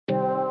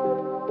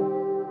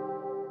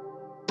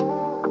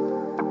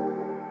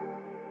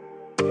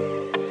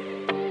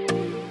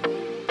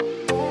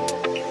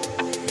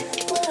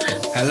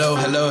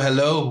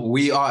Hello.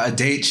 We are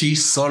Adechi,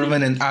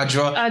 Solomon and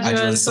Adra.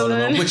 Adra and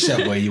Solomon.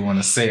 Whichever way you want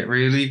to say it,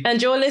 really.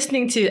 And you're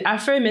listening to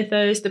Afro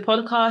Mythos, the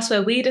podcast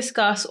where we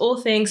discuss all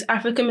things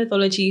African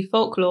mythology,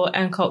 folklore,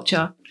 and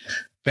culture.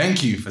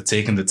 Thank you for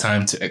taking the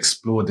time to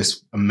explore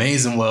this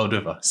amazing world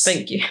with us.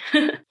 Thank you.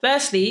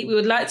 Firstly, we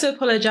would like to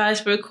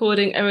apologise for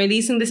recording and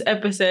releasing this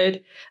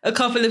episode a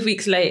couple of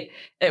weeks late.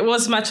 It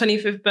was my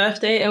 25th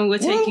birthday and we were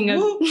taking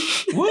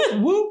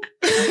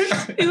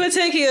we were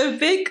taking a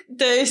big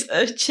dose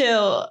of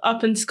chill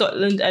up in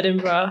Scotland,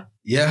 Edinburgh.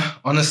 Yeah,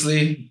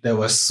 honestly, there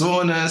were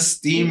saunas,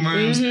 steam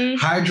rooms,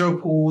 hydro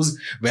pools,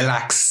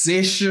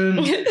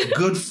 relaxation,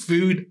 good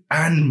food,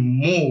 and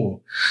more.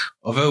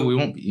 Although we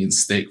won't be eating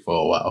steak for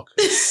a while.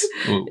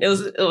 It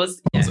was a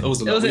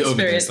lot. We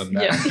overdosed on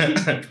that.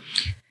 Yeah.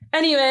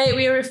 Anyway,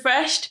 we are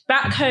refreshed,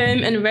 back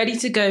home, and ready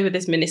to go with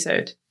this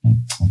minisode.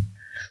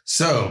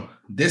 So,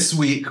 this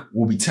week,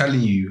 we'll be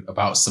telling you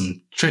about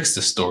some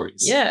trickster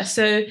stories. Yeah,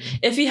 so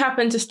if you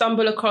happen to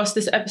stumble across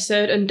this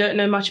episode and don't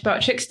know much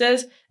about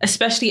tricksters,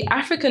 especially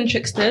African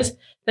tricksters,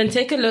 then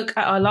take a look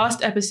at our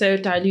last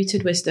episode,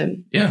 Diluted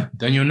Wisdom. Yeah,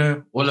 then you'll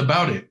know all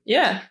about it.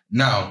 Yeah.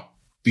 Now,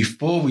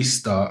 before we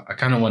start, I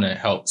kind of want to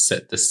help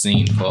set the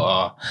scene for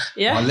our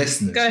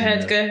listeners. Go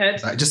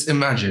ahead. Like, just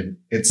imagine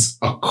it's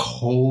a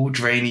cold,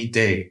 rainy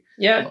day.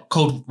 Yeah.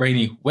 Cold,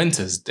 rainy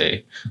winter's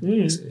day.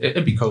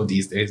 It'd be cold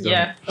these days, though.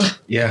 Yeah.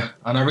 Yeah.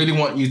 And I really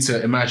want you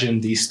to imagine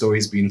these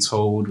stories being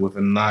told with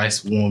a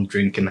nice warm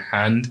drink in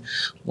hand.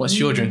 What's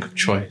your drink of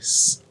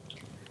choice?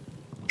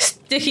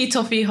 Sticky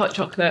toffee hot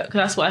chocolate, because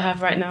that's what I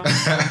have right now.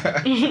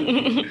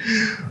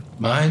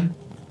 Mine?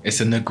 It's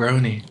a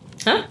Negroni.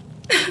 Huh?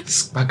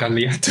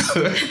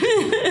 Spagagliato.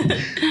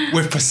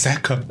 With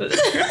Prosecco.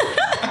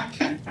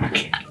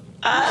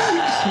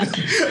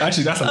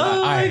 Actually, that's a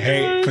lie. I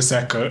hate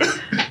Prosecco.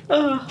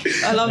 Oh,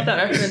 I love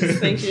that reference.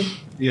 Thank you.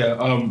 Yeah,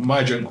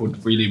 my drink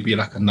would really be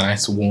like a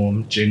nice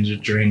warm ginger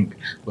drink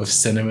with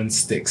cinnamon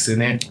sticks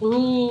in it.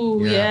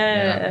 Ooh,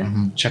 yeah.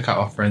 Check out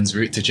our friends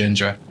Root to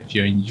Ginger if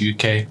you're in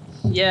UK.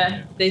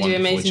 Yeah, they do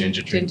amazing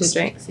ginger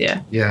drinks.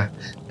 Yeah. Yeah.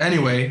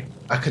 Anyway,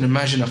 I can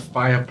imagine a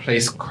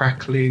fireplace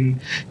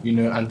crackling,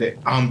 and the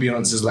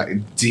ambience is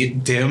like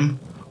dim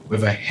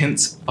with a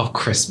hint of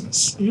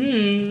Christmas.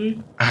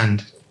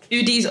 And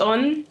Udi's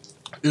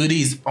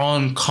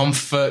on,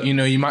 comfort,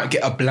 you might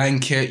get a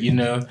blanket,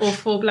 Or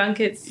 4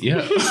 blankets.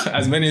 Yeah,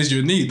 as many as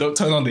you need. Don't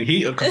turn on the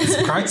heater because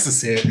it's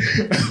crisis here.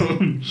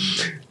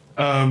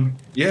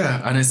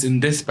 Yeah, and it's in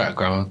this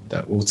background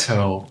that we'll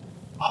tell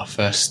our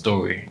first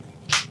story.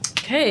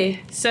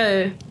 Okay,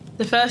 so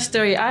the first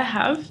story I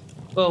have,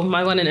 well,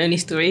 my one and only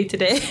story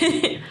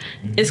today,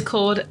 is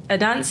called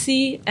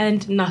Anansi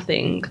and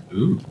Nothing.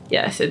 Ooh.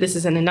 Yeah, so this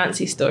is an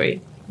Anansi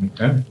story.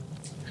 Okay.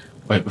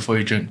 Wait, before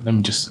you drink, let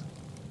me just...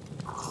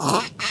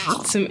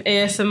 Some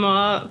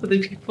ASMR for the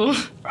people.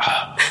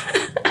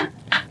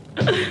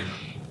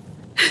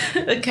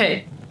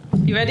 Okay,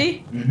 you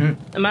ready?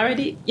 Am I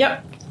ready?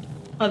 Yep.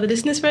 Are the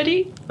listeners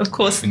ready? Of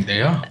course. I think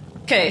they are.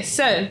 Okay,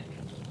 so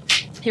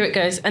here it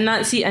goes.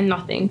 Anansi and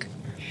Nothing.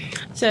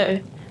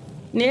 So,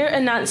 near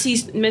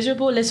Anansi's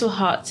miserable little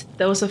hut,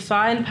 there was a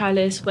fine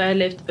palace where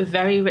lived a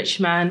very rich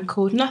man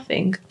called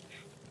Nothing.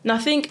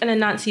 Nothing and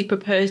Anansi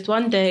proposed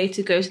one day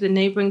to go to the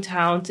neighbouring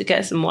town to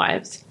get some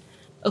wives.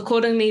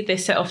 Accordingly, they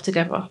set off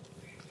together.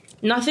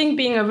 Nothing,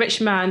 being a rich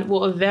man,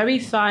 wore a very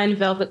fine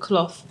velvet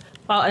cloth,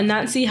 while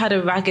Anansi had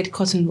a ragged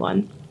cotton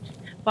one.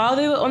 While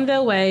they were on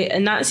their way,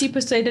 Anansi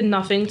persuaded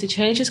Nothing to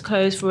change his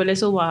clothes for a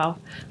little while,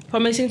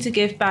 promising to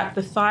give back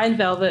the fine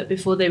velvet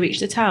before they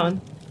reached the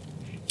town.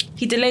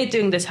 He delayed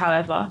doing this,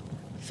 however,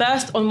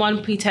 first on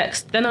one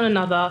pretext, then on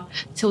another,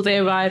 till they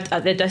arrived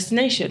at their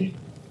destination.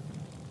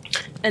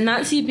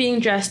 Anansi, being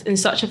dressed in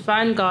such a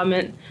fine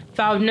garment,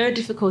 found no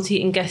difficulty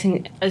in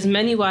getting as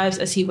many wives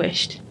as he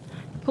wished.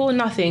 Poor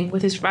Nothing,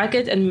 with his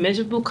ragged and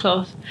miserable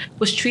cloth,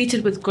 was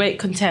treated with great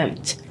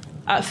contempt.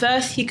 At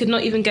first, he could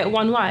not even get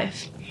one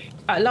wife.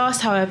 At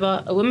last,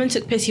 however, a woman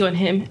took pity on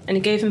him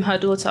and gave him her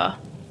daughter.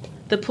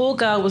 The poor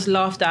girl was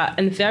laughed at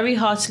and very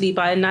heartily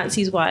by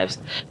Anansi's wives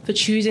for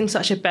choosing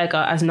such a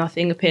beggar as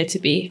Nothing appeared to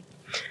be.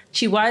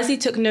 She wisely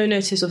took no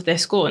notice of their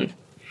scorn.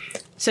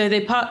 So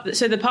the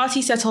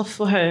party set off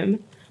for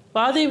home.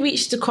 While they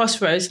reached the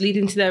crossroads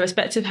leading to their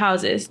respective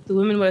houses, the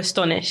women were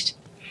astonished.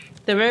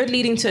 The road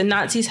leading to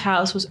Anansi's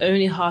house was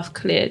only half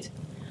cleared.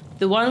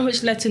 The one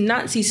which led to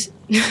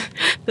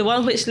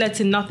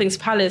Nothing's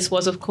palace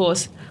was, of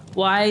course,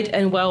 wide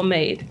and well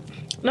made.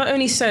 Not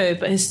only so,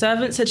 but his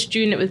servants had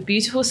strewn it with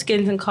beautiful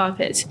skins and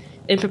carpets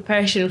in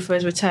preparation for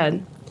his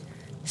return.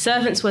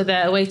 Servants were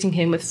there awaiting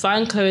him with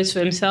fine clothes for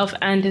himself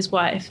and his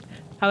wife.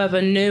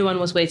 However, no one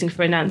was waiting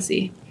for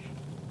Anansi.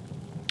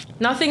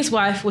 Nothing's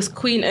wife was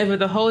queen over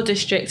the whole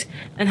district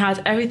and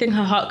had everything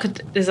her heart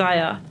could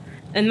desire.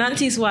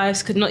 Anansi's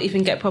wives could not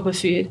even get proper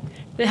food.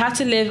 They had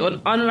to live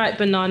on unripe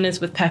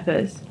bananas with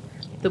peppers.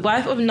 The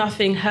wife of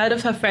Nothing heard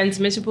of her friend's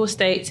miserable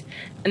state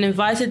and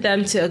invited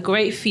them to a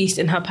great feast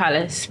in her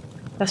palace.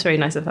 That's very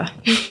nice of her.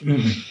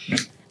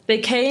 They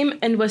came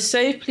and were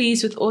so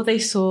pleased with all they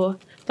saw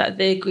that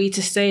they agreed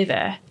to stay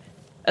there.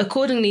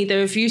 Accordingly, they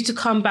refused to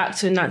come back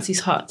to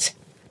Anansi's hut.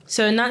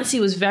 So Anansi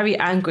was very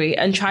angry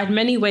and tried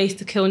many ways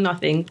to kill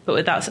Nothing, but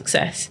without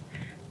success.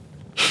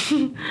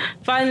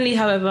 Finally,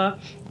 however,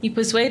 he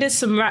persuaded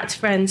some rat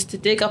friends to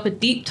dig up a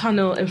deep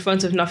tunnel in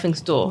front of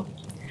Nothing's door.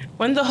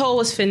 When the hole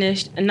was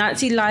finished,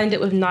 Anansi lined it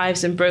with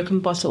knives and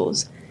broken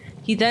bottles.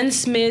 He then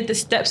smeared the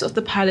steps of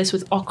the palace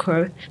with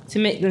ochre to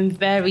make them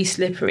very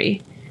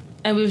slippery,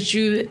 and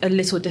withdrew a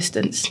little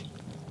distance.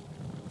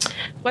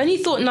 When he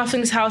thought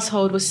Nothing's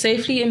household was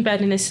safely in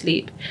bed and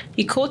asleep,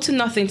 he called to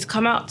Nothing to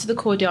come out to the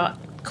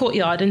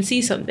courtyard and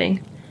see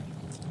something.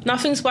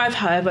 Nothing's wife,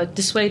 however,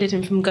 dissuaded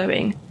him from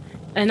going.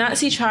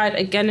 Anansi tried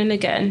again and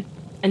again,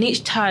 and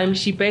each time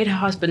she bade her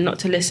husband not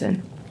to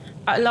listen.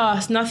 At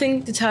last,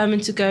 Nothing,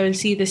 determined to go and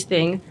see this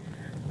thing,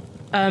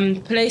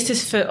 placed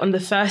his foot on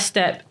the first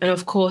step and,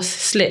 of course,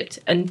 slipped,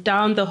 and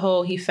down the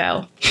hole he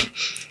fell.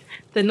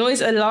 The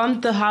noise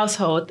alarmed the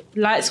household,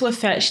 lights were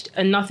fetched,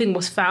 and Nothing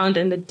was found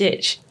in the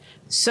ditch,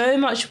 so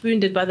much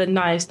wounded by the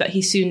knives that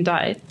he soon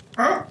died.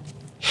 I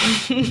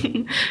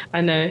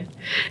know.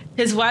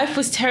 His wife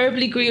was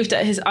terribly grieved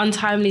at his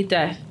untimely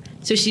death,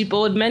 so she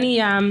boiled many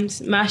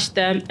yams, mashed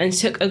them, and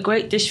took a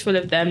great dish full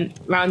of them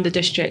round the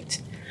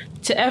district.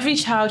 To every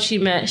child she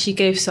met, she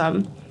gave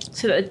some,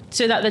 so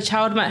that the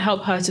child might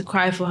help her to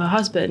cry for her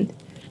husband.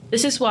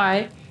 This is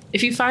why,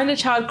 if you find a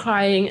child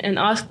crying and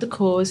ask the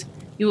cause,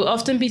 you will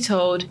often be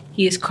told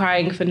he is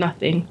crying for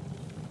nothing.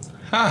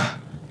 Ha!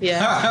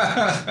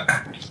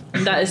 Yeah.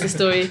 That is the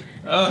story.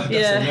 Oh,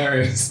 that's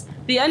hilarious.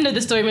 The end of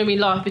the story made me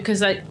laugh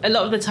because, like, a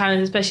lot of the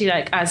times, especially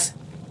like as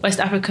West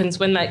Africans,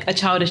 when like a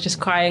child is just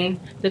crying,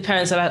 the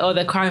parents are like, "Oh,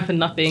 they're crying for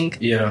nothing."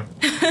 Yeah.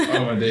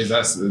 Oh my days,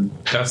 that's so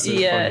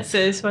yeah. funny. So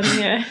it's funny.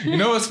 Yeah. You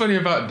know what's funny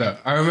about that?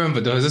 I remember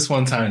there was this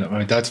one time that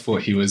my dad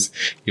thought he was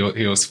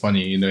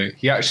funny. You know,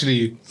 he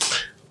actually,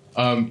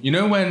 you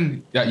know,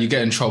 when you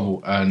get in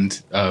trouble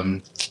and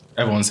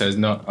everyone says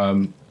no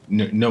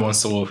one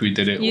saw who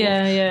did it,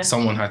 or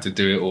someone had to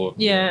do it, or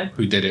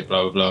who did it,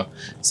 blah, blah, blah.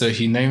 So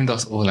he named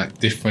us all like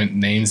different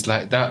names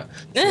like that.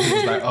 So he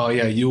was like, oh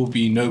yeah, you'll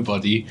be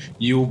nobody,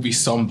 you'll be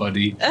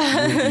somebody,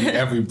 you'll be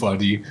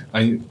everybody,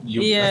 and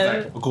you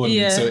like,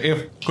 accordingly. So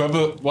if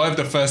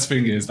whatever the first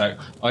thing is, like,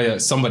 oh yeah,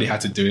 somebody had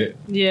to do it.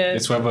 Yeah.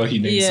 It's whether he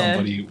named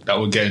somebody that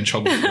would get in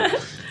trouble for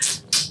it.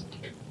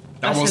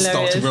 That one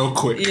stopped real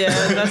quick.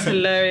 Yeah, that's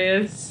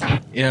hilarious.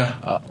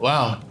 Yeah.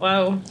 Wow.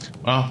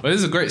 But this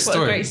is a great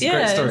story. It's a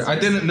great story. I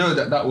didn't know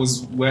that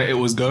was where it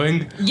was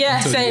going.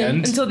 Yeah,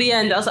 until the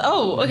end. I was like,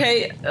 oh,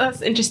 okay,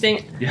 that's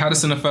interesting. You had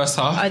us in the first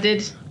half. I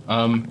did.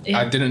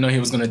 I didn't know he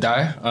was going to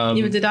die.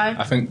 Neither did I.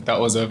 I think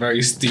that was a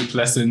very steep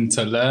lesson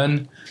to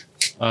learn.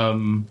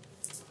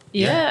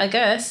 I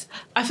guess.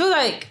 I feel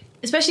like,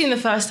 especially in the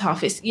first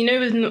half, it's, you know,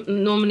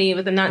 normally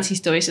with the Anansi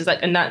stories, it's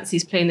like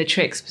Anansi's playing the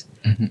tricks.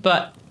 Mm-hmm.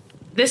 But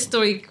this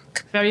story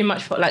very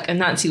much felt like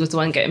Anansi was the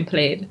one getting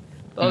played.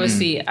 But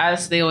obviously,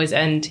 as they always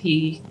end,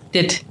 he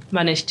did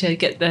manage to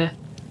get the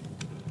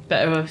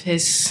better of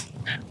his...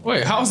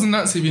 Wait, how's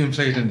Anansi being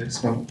played in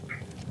this one?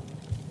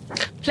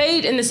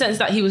 Played in the sense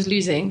that he was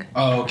losing.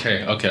 Oh,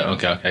 okay.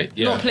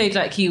 Yeah. Not played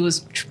like he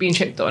was being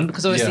tricked on,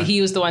 because obviously he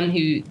was the one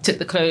who took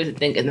the clothes and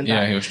didn't get them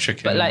back. Yeah, he was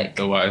tricking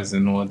the wives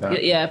and all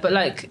that. Yeah, but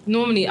like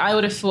normally I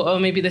would have thought, oh,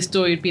 maybe the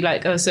story would be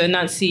like, oh, so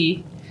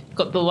Anansi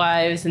got the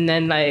wives and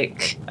then,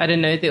 like, I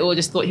don't know, they all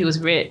just thought he was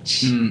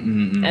rich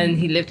and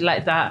he lived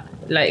like that.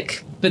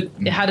 Like, but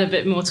it had a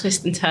bit more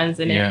twists and turns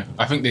in it. Yeah,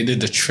 I think they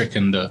did the trick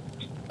in the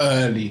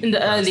early. And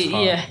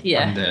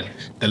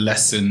the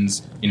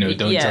lessons, you know,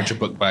 don't judge a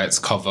book by its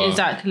cover.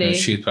 Exactly. You know,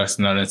 choose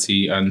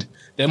personality. And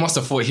they must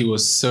have thought he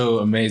was so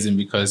amazing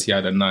because he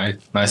had a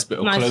nice bit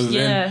of clothing.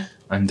 Yeah.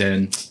 And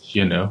then,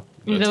 you know,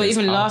 they were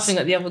even laughing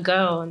at the other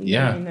girl. And,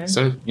 yeah. You know.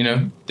 So, you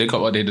know, they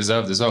got what they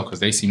deserved as well because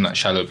they seem like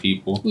shallow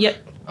people.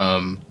 Yep.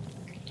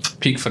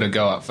 Peak for the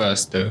girl at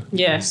first, though.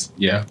 Yeah.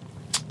 Yeah.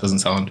 Doesn't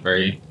sound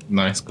very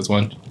nice because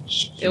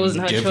it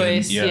wasn't her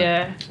choice.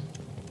 Yeah.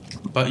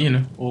 But, you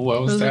know, all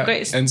well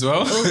that ends well.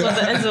 All well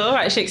that ends well. All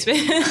right, Shakespeare.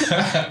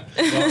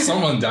 Well,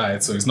 someone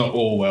died, so it's not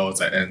all well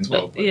that ends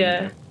well. But,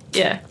 yeah.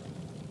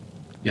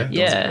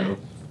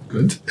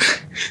 Good.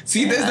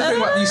 See, there's the thing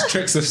about these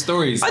tricks of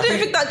stories. I don't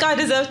think that guy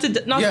deserved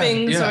to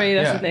nothing. Sorry,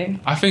 that's the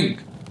thing. I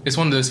think it's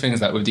one of those things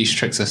that with these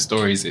tricks of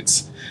stories,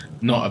 it's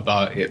not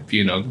about it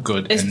being a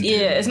good ending.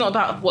 It's not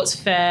about what's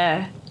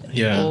fair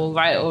or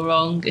right or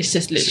wrong. It's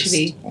just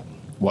literally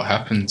what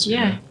happens.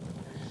 Yeah.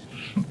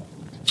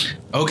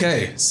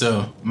 Okay,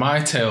 so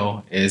my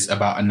tale is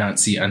about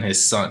Anansi and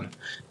his son.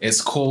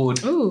 It's called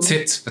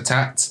Tit for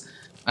Tat.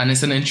 And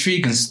it's an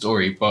intriguing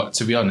story, but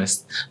to be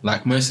honest,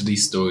 like most of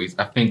these stories,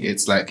 I think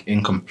it's like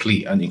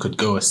incomplete and you could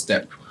go a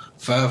step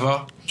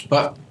further.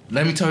 But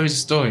let me tell you the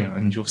story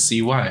and you'll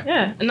see why.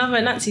 Yeah, another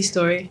Anansi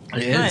story.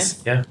 It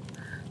is, yeah.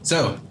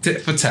 So,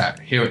 Tit for Tat,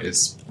 here it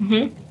is.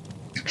 Mm-hmm.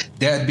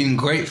 There had been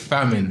great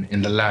famine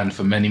in the land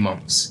for many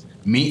months.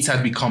 Meat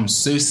had become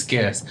so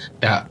scarce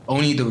that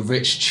only the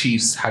rich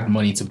chiefs had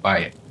money to buy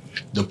it.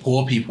 The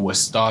poor people were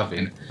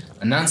starving.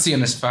 Anansi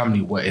and his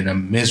family were in a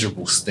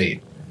miserable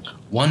state.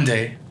 One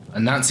day,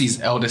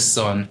 Anansi's eldest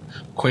son,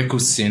 Kweku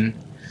Sin,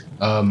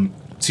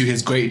 to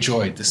his great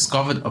joy,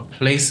 discovered a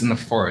place in the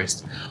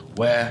forest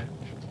where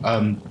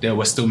there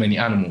were still many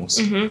animals.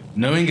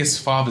 Knowing his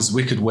father's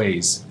wicked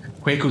ways,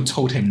 Kweku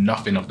told him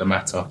nothing of the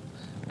matter.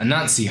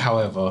 Anansi,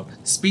 however,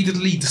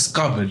 speedily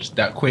discovered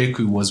that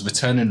Kweku was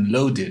returning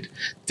loaded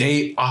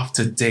day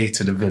after day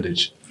to the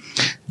village.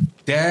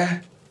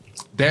 There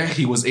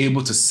he was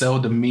able to sell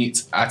the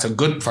meat at a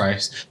good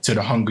price to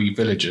the hungry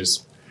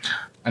villagers.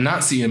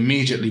 Anansi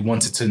immediately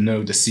wanted to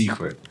know the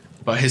secret,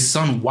 but his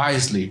son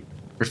wisely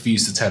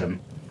refused to tell him.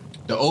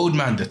 The old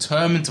man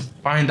determined to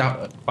find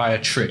out by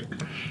a trick.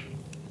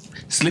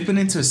 Slipping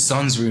into his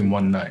son's room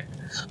one night,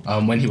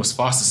 when he was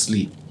fast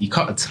asleep, he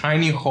cut a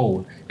tiny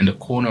hole in the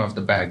corner of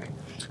the bag,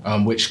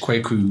 which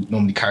Kweku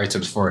normally carried to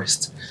the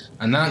forest.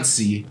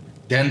 Anansi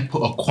then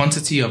put a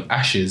quantity of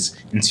ashes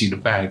into the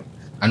bag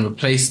and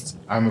replaced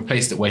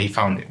it where he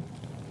found it.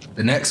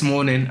 The next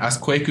morning, as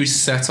Kweku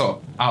set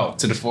out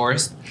to the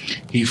forest,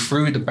 he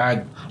threw the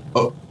bag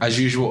up, as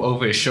usual,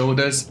 over his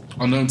shoulders.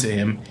 Unknown to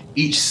him,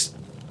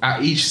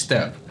 at each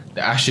step,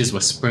 the ashes were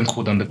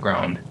sprinkled on the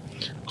ground.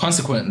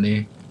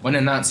 Consequently, when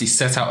Anansi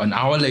set out an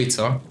hour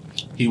later,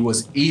 he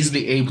was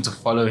easily able to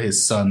follow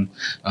his son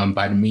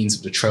by the means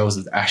of the trails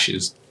of the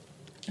ashes.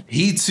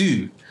 He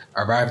too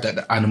arrived at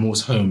the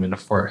animal's home in the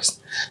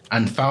forest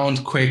and found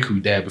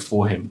Kweku there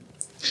before him.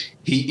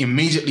 He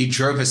immediately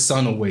drove his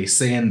son away,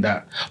 saying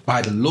that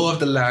by the law of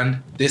the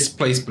land, this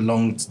place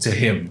belonged to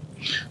him.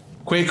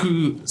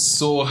 Kweku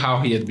saw how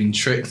he had been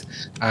tricked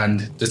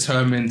and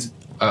determined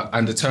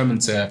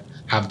to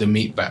have the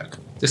meat back.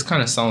 This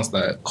kind of sounds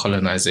like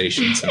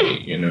colonization to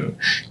me, you know.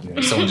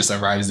 Someone just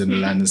arrives in the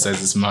land and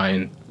says it's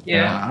mine.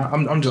 Yeah.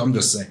 I'm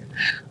just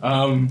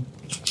saying.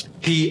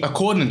 He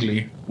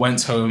accordingly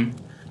went home,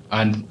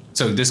 and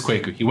so this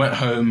Kweku, he went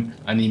home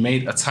and he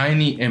made a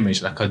tiny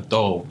image like a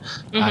doll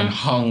and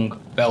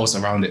hung bells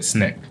around its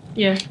neck.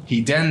 Yeah.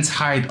 He then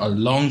tied a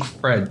long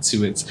thread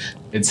to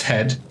its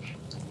head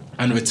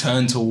and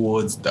returned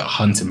towards the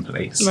hunting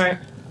place. Right.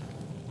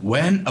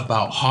 When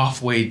about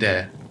halfway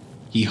there,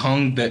 he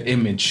hung the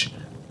image,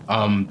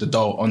 the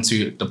doll,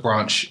 onto the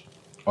branch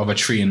of a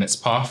tree in its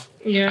path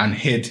and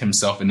hid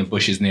himself in the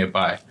bushes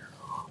nearby,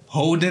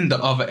 holding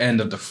the other end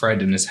of the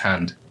thread in his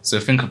hand. So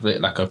think of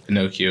it like a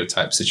Pinocchio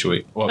type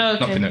situation. Well,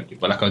 not Pinocchio,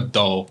 but like a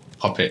doll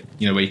puppet,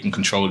 where you can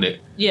control it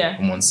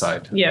on one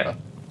side. Yeah.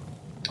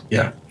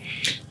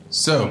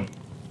 So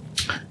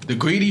the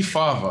greedy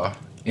father,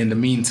 in the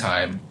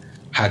meantime,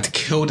 had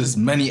killed as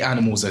many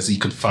animals as he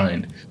could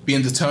find,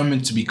 being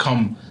determined to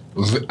become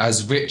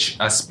as rich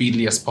as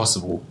speedily as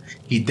possible.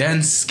 He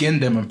then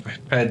skinned them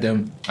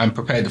and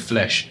prepared the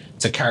flesh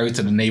to carry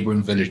to the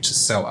neighboring village to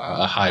sell at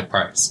a high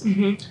price.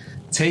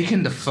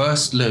 Taking the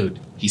first load,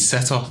 he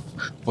set off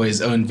for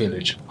his own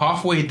village.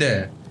 Halfway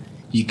there,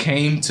 he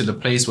came to the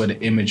place where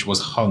the image was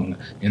hung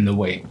in the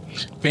way.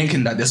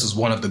 Thinking that this was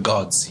one of the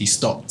gods, he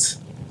stopped.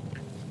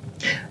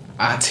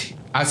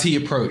 As he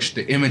approached,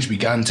 the image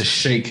began to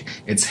shake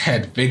its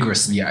head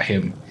vigorously at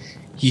him.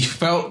 He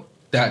felt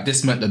that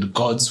this meant that the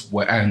gods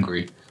were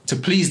angry. To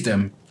please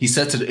them, he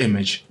said to the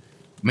image,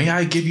 "May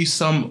I give you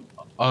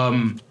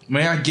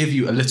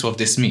a little of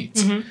this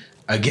meat?"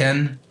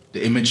 Again,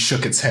 the image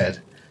shook its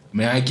head.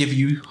 "May I give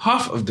you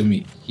half of the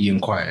meat?" he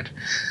inquired.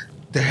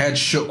 The head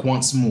shook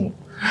once more.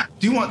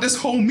 "Do you want this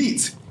whole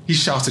meat?" he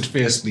shouted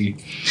fiercely.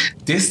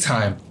 This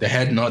time, the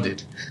head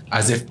nodded,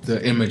 as if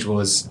the image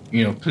was,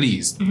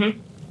 pleased.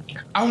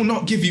 "I will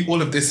not give you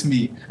all of this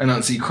meat,"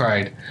 Anansi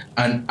cried.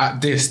 And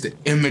at this, the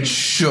image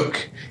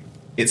shook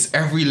its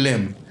every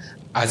limb,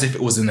 as if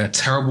it was in a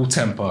terrible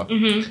temper.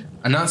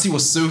 Anansi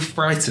was so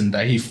frightened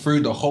that he threw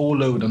the whole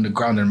load on the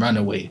ground and ran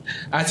away.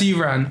 As he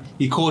ran,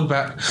 he called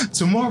back,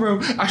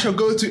 "Tomorrow I shall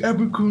go to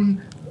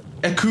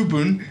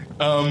Ekubun,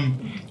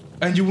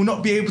 and you will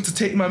not be able to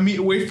take my meat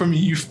away from me,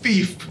 you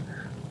thief."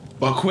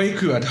 But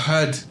Kweku had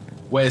heard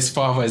where his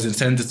father is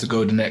intended to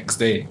go the next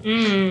day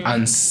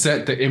and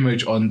set the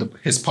image on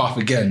his path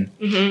again.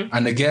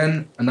 And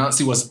again,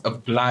 Anansi was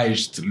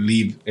obliged to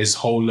leave his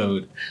whole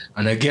load.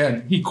 And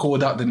again, he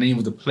called out the name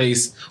of the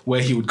place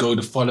where he would go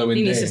the following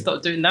day. He needs to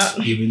stop doing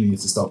that. He really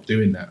needs to stop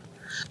doing that.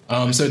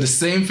 So the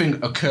same thing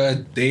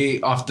occurred day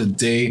after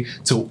day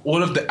till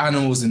all of the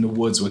animals in the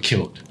woods were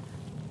killed.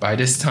 By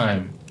this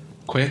time,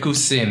 Kweku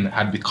Sin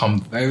had become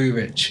very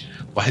rich,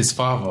 but his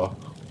father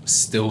was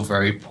still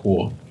very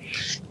poor.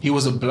 He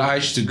was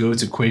obliged to go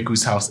to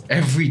Kweku's house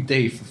every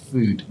day for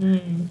food.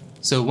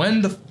 So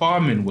when the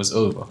famine was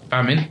over,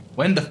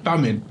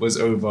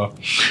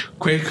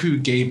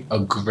 Kweku gave a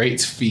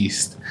great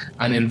feast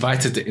and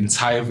invited the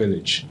entire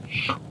village.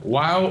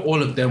 While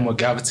all of them were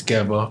gathered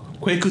together,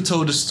 Kweku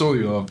told the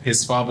story of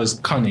his father's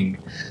cunning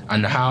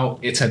and how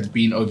it had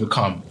been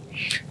overcome.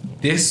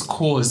 This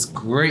caused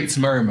great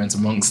merriment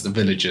amongst the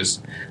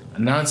villagers.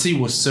 Anansi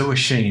was so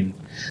ashamed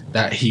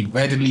that he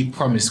readily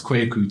promised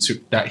Kweku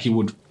that he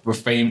would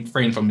refrain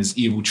from his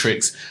evil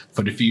tricks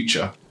for the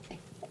future.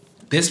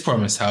 This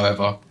promise,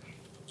 however,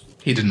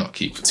 he did not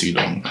keep for too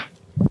long.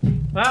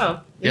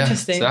 Wow,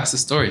 interesting. So that's the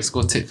story. It's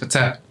called Tit for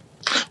Tat.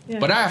 Yeah.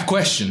 But I have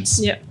questions.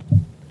 Yeah.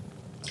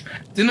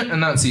 Didn't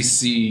Anansi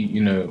see,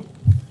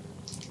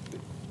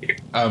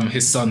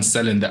 his son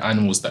selling the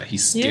animals that he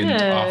skinned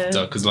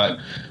after? Because, like,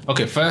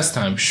 okay, first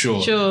time,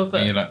 sure. But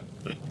and you're like,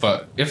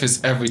 but if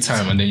it's every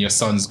time and then your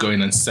son's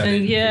going and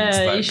selling, and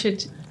things, like, you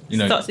should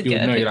start to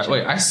get a you're like,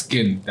 wait, I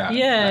skinned that.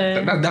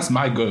 Yeah, like, that's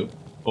my goat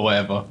or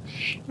whatever.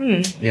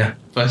 Yeah.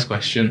 First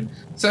question.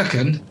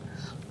 Second,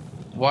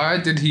 why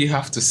did he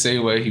have to say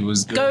where he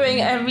was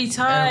going every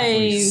time?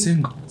 Every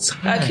single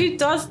time. Like, who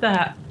does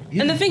that?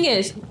 Yeah. And the thing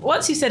is,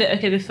 once you said it,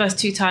 okay, the first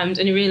 2 times,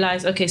 and you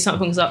realise, okay,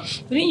 something's up,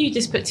 wouldn't you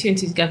just put 2 and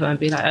 2 together and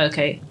be like,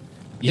 okay,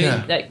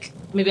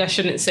 maybe I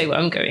shouldn't say where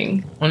I'm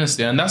going.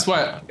 Honestly, and that's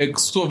why it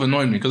sort of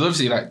annoyed me, because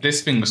obviously, like,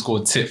 this thing was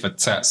called tit for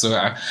tat, so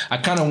I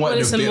kind of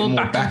wanted a bit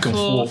more back and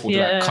forth with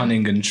like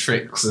cunning and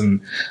tricks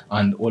and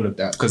all of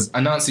that, because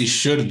Anansi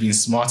should have been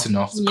smart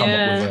enough to come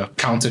up with a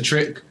counter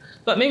trick.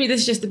 But maybe this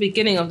is just the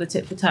beginning of the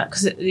tit for tat,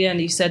 because at the end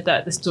you said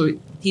that the story,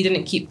 he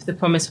didn't keep the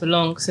promise for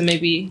long, so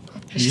maybe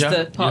it's just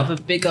a part of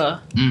a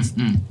bigger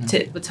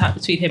tit for tat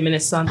between him and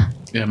his son.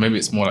 Yeah, maybe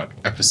it's more like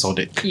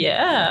episodic.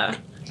 Yeah.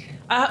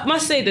 I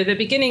must say that the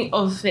beginning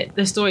of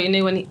the story,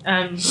 when he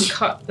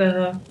cut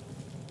the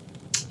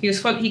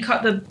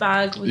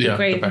bag with the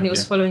grain and he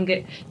was following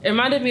it. It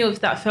reminded me of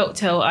that folk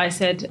tale I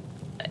said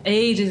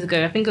ages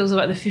ago. I think it was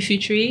about the fufu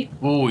tree.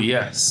 Oh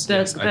yes,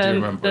 I do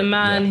remember. The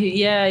man who,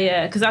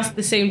 because that's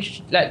the same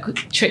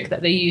trick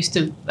that they used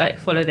to like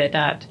follow their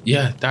dad.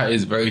 Yeah, that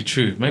is very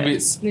true. Maybe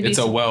it's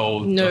a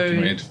well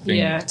documented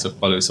thing to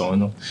follow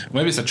someone.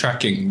 Maybe it's a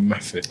tracking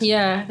method.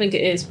 Yeah, I think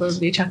it is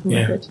probably a tracking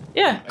method.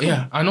 Yeah, cool.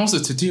 Yeah, and also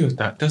to do with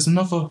that, there's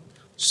another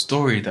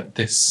story that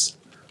this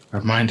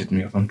reminded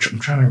me of. I'm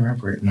trying to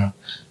remember it now.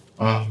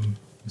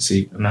 Let's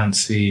see,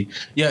 Nancy.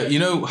 Yeah, you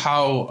know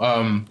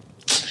how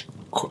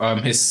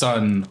his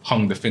son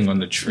hung the thing on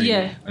the tree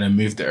and then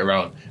moved it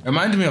around. It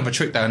reminded me of a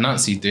trick that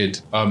Anansi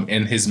did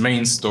in his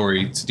main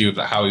story to do with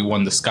how he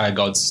won the Sky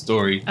God's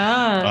story.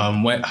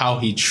 How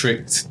he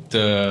tricked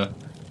the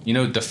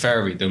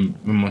fairy, the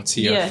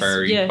Momotia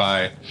fairy,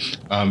 by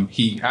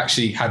he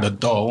actually had a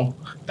doll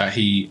that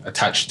he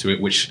attached to it,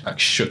 which like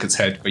shook its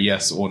head for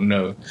yes or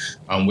no,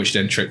 which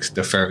then tricked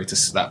the fairy to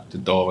slap the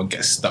doll and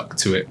get stuck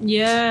to it.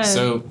 Yeah.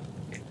 So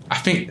I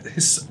think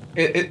it's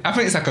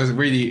like a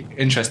really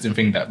interesting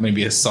thing that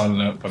maybe his son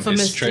learned from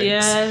his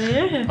tricks.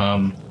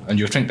 And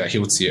you'll think that he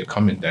would see it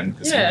coming then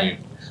because he knew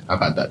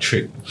about that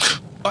trick.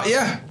 But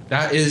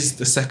that is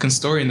the second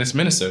story in this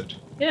minisode.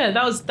 Yeah,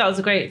 that was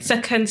a great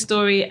second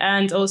story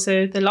and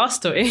also the last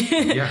story.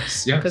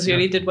 Yes. Because we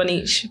only did one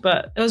each,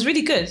 but it was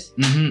really good.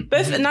 Mm-hmm.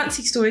 Both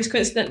Anansi stories,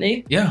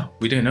 coincidentally. Yeah,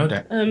 we didn't know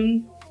that.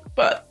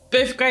 But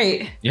both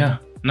great. Yeah.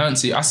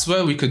 Nancy, I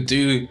swear we could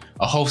do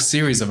a whole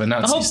series of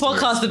Anansi stories.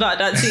 Podcast about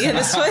Nancy at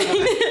this point.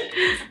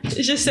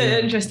 It's just so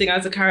interesting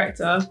as a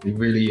character. It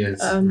really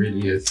is. It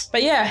really is.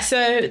 But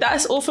so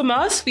that's all from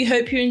us. We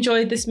hope you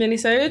enjoyed this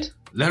minisode.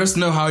 Let us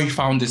know how you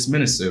found this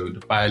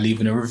minisode by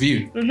leaving a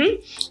review. Mm-hmm.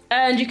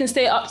 And you can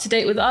stay up to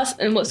date with us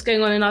and what's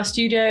going on in our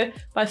studio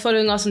by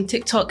following us on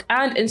TikTok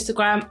and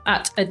Instagram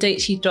at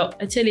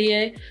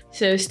adechi.atelier.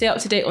 So stay up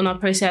to date on our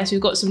process. We've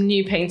got some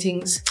new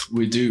paintings.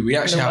 We do. We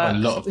actually have a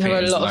lot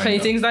of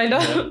paintings lined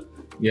up.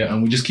 Yeah,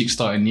 and we just keep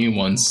starting new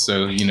ones.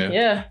 So,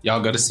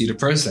 y'all got to see the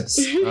process.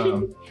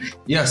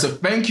 So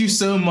thank you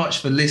so much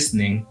for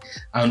listening.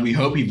 And we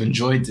hope you've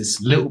enjoyed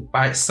this little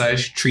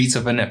bite-sized treat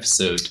of an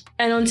episode.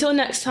 And until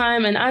next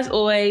time, and as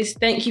always,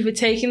 thank you for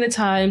taking the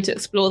time to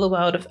explore the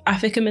world of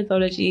African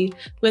mythology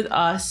with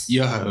us.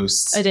 Your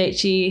hosts,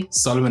 Adechi,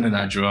 Solomon and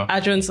Adra.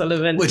 Adra and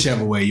Solomon.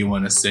 Whichever way you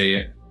want to say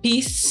it.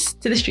 Peace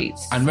to the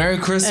streets. And Merry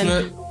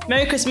Christmas.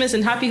 Merry Christmas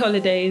and Happy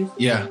Holidays.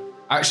 Yeah.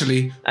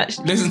 Actually,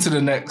 listen to the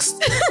next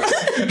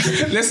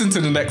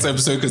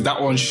episode because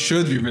that one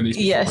should be released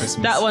before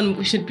Christmas. That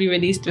one should be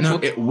released before.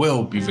 No, it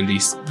will be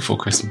released before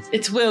Christmas.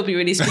 It will be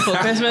released before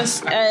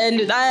Christmas,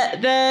 and in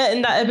that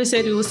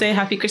episode we will say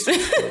Happy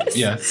Christmas.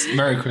 Yes,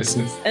 Merry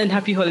Christmas and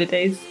Happy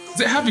Holidays. Is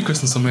it Happy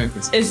Christmas or Merry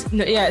Christmas?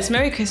 It's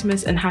Merry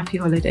Christmas and Happy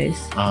Holidays.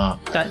 I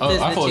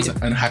thought it was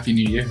and Happy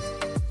New Year.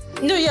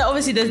 No,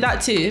 obviously there's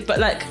that too, but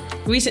like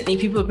recently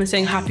people have been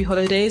saying Happy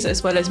Holidays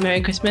as well as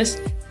Merry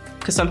Christmas.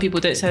 Because some people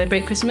don't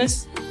celebrate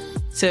Christmas.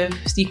 So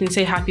you can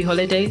say Happy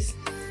Holidays.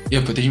 Yeah,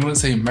 but then you won't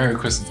say Merry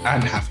Christmas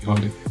and Happy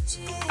Holidays.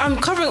 I'm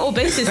covering all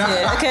bases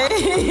here,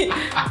 okay?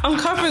 I'm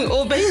covering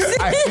all bases.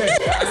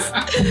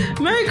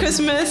 Merry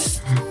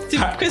Christmas to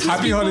Christmas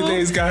Happy people.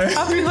 Holidays, guys.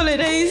 Happy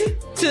Holidays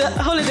to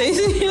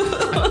holidays.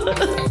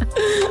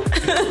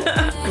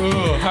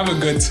 Have a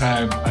good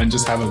time and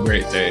just have a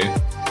great day.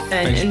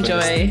 And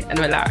enjoy and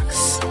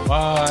relax.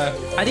 Bye.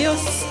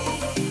 Adios.